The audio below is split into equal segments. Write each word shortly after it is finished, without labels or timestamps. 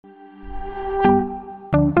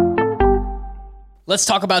Let's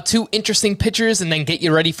talk about two interesting pitchers and then get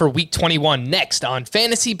you ready for Week 21 next on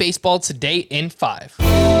Fantasy Baseball Today in 5.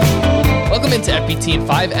 Welcome into FBT in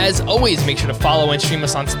 5. As always, make sure to follow and stream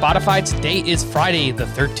us on Spotify. Today is Friday the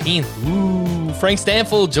 13th. Frank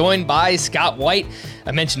Stanfield joined by Scott White.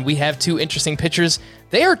 I mentioned we have two interesting pitchers.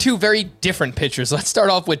 They are two very different pitchers. Let's start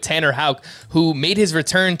off with Tanner Houck, who made his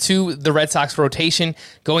return to the Red Sox rotation,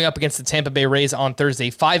 going up against the Tampa Bay Rays on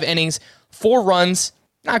Thursday. 5 innings, 4 runs,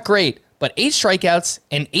 not great, but 8 strikeouts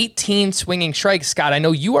and 18 swinging strikes. Scott, I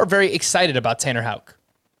know you are very excited about Tanner Houck.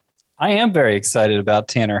 I am very excited about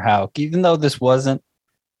Tanner Houck, even though this wasn't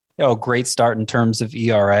a great start in terms of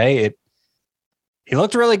ERA. He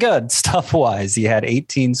looked really good stuff-wise. He had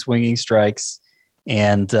 18 swinging strikes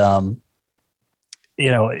and, on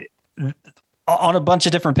a bunch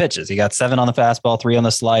of different pitches. He got 7 on the fastball, 3 on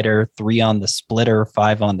the slider, 3 on the splitter,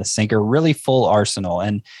 5 on the sinker, really full arsenal.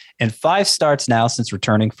 And in 5 starts now since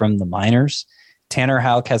returning from the minors, Tanner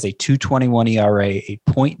Houck has a 2.21 ERA, a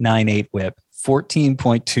 .98 whip,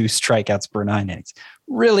 14.2 strikeouts per 9 innings.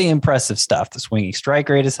 Really impressive stuff. The swinging strike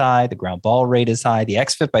rate is high. The ground ball rate is high. The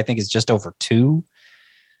xFIP, I think, is just over 2.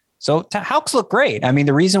 So Houck's look great. I mean,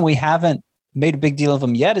 the reason we haven't made a big deal of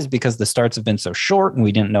him yet is because the starts have been so short and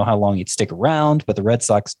we didn't know how long he'd stick around. But the Red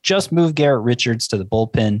Sox just moved Garrett Richards to the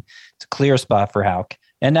bullpen to clear a spot for Houck.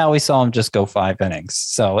 And now we saw him just go 5 innings.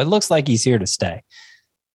 So it looks like he's here to stay.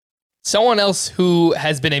 Someone else who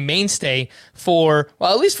has been a mainstay for,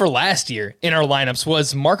 well, at least for last year in our lineups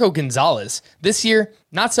was Marco Gonzalez. This year,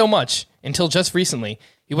 not so much until just recently.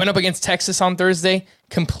 He went up against Texas on Thursday,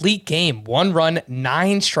 complete game, 1 run,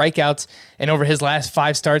 9 strikeouts, and over his last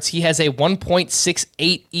 5 starts, he has a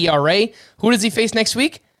 1.68 ERA. Who does he face next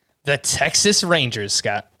week? The Texas Rangers,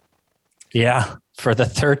 Scott. Yeah, for the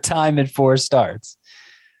 3rd time in 4 starts.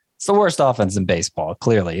 It's the worst offense in baseball,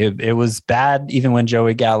 clearly. It was bad even when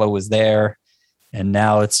Joey Gallo was there, and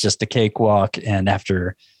now it's just a cakewalk. And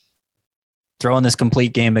after throwing this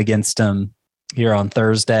complete game against him here on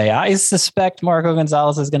Thursday, I suspect Marco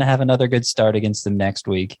Gonzalez is going to have another good start against him next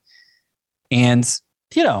week. And,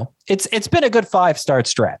 it's been a good 5-start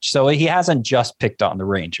stretch. So he hasn't just picked on the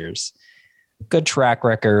Rangers. Good track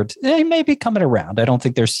record. He may be coming around. I don't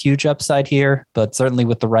think there's huge upside here, but certainly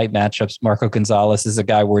with the right matchups, Marco Gonzalez is a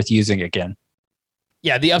guy worth using again.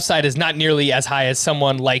 Yeah, the upside is not nearly as high as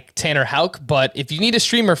someone like Tanner Houck, but if you need a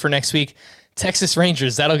streamer for next week, Texas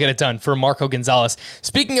Rangers, that'll get it done for Marco Gonzalez.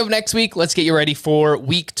 Speaking of next week, let's get you ready for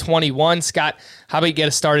Week 21. Scott, how about you get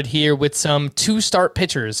us started here with some 2-start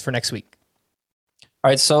pitchers for next week?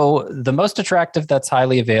 All right, so the most attractive that's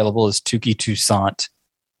highly available is Touki Toussaint.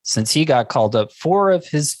 Since he got called up, 4 of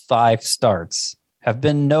his 5 starts have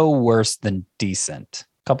been no worse than decent.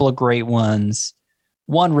 A couple of great ones,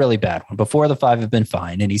 1 really bad one. Before the 5 have been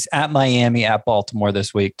fine. And he's at Miami, at Baltimore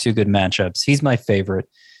this week. 2 good matchups. He's my favorite.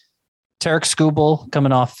 Tarek Skubal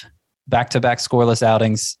coming off back-to-back scoreless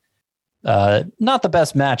outings. Not the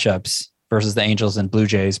best matchups versus the Angels and Blue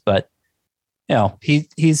Jays, but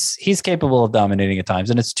he's capable of dominating at times,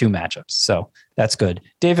 and it's 2 matchups, so that's good.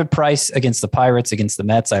 David Price against the Pirates, against the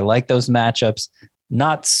Mets. I like those matchups.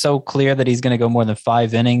 Not so clear that he's going to go more than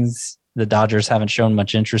 5 innings. The Dodgers haven't shown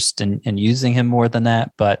much interest in using him more than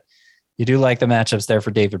that, but you do like the matchups there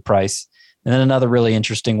for David Price. And then another really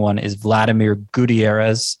interesting one is Vladimir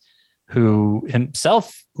Gutierrez, who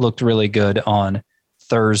himself looked really good on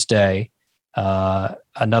Thursday.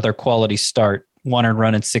 Another quality start, 1 earned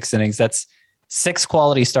run in 6 innings. That's 6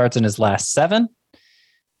 quality starts in his last 7.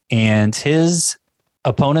 And his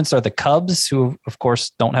opponents are the Cubs, who, of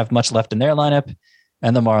course, don't have much left in their lineup,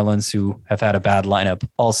 and the Marlins, who have had a bad lineup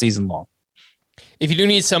all season long. If you do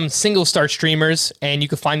need some single start streamers, and you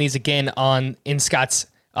can find these again in Scott's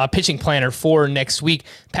pitching planner for next week,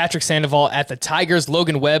 Patrick Sandoval at the Tigers,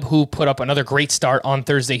 Logan Webb, who put up another great start on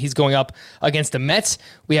Thursday. He's going up against the Mets.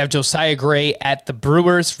 We have Josiah Gray at the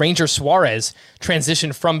Brewers. Ranger Suarez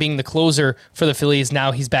transitioned from being the closer for the Phillies.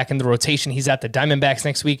 Now he's back in the rotation. He's at the Diamondbacks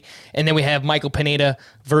next week. And then we have Michael Pineda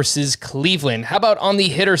versus Cleveland. How about on the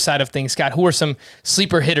hitter side of things, Scott? Who are some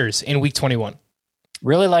sleeper hitters in Week 21?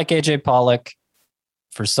 Really like AJ Pollock.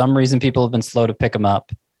 For some reason, people have been slow to pick him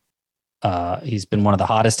up. He's been one of the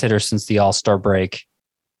hottest hitters since the All-Star break.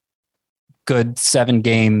 Good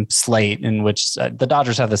 7-game slate in which the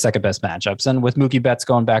Dodgers have the second best matchups. And with Mookie Betts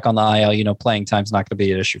going back on the IL, playing time's not going to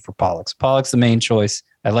be an issue for Pollock. So Pollock's the main choice.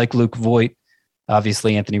 I like Luke Voit.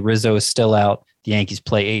 Obviously, Anthony Rizzo is still out. The Yankees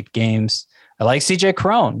play 8 games. I like CJ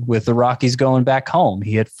Cron with the Rockies going back home.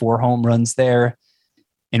 He had 4 home runs there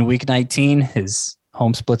in Week 19. His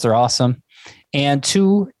home splits are awesome. And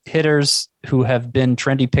 2 hitters who have been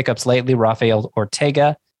trendy pickups lately, Rafael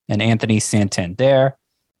Ortega and Anthony Santander.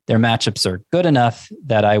 their matchups are good enough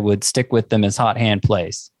that I would stick with them as hot hand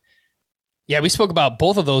plays. Yeah, we spoke about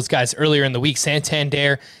both of those guys earlier in the week,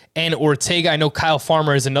 Santander and Ortega. I know Kyle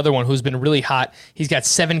Farmer is another one who's been really hot. He's got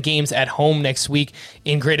 7 games at home next week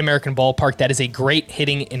in Great American Ballpark. That is a great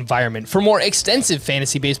hitting environment. For more extensive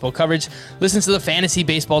fantasy baseball coverage, listen to the Fantasy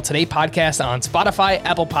Baseball Today podcast on Spotify,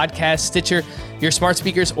 Apple Podcasts, Stitcher, your smart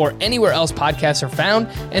speakers, or anywhere else podcasts are found.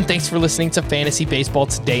 And thanks for listening to Fantasy Baseball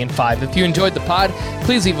Today in 5. If you enjoyed the pod,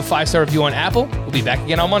 please leave a 5-star review on Apple. We'll be back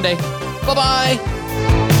again on Monday. Bye-bye.